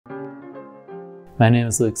My name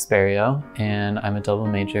is Sparreo, and I'm a double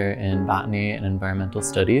major in botany and environmental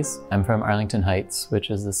studies. I'm from Arlington Heights,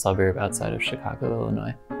 which is a suburb outside of Chicago,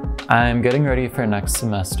 Illinois. I'm getting ready for next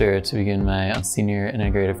semester to begin my senior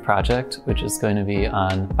integrative project, which is going to be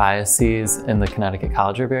on biases in the Connecticut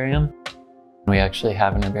College herbarium. We actually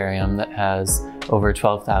have an herbarium that has over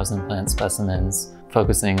 12,000 plant specimens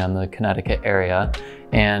focusing on the Connecticut area,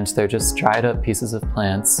 and they're just dried up pieces of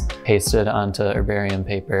plants pasted onto herbarium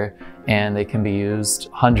paper, and they can be used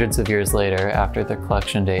hundreds of years later after their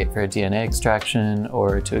collection date for DNA extraction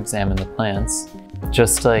or to examine the plants.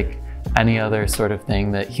 Just like any other sort of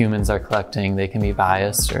thing that humans are collecting, they can be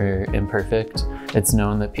biased or imperfect. It's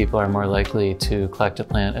known that people are more likely to collect a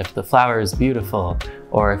plant if the flower is beautiful,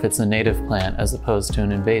 or if it's a native plant as opposed to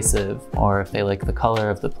an invasive, or if they like the color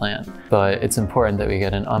of the plant. But it's important that we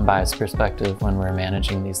get an unbiased perspective when we're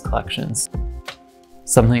managing these collections.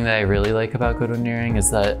 Something that I really like about Goodwin-Niering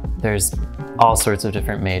is that there's all sorts of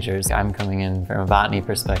different majors. I'm coming in from a botany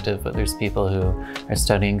perspective, but there's people who are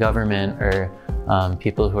studying government or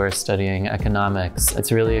people who are studying economics.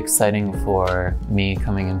 It's really exciting for me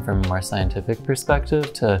coming in from a more scientific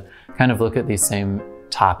perspective to kind of look at these same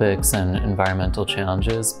topics and environmental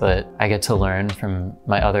challenges, but I get to learn from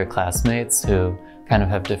my other classmates who kind of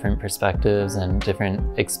have different perspectives and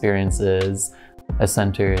different experiences. A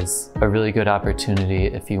center is a really good opportunity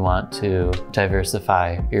if you want to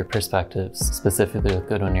diversify your perspectives, specifically with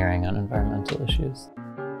Goodwin-Niering on environmental issues.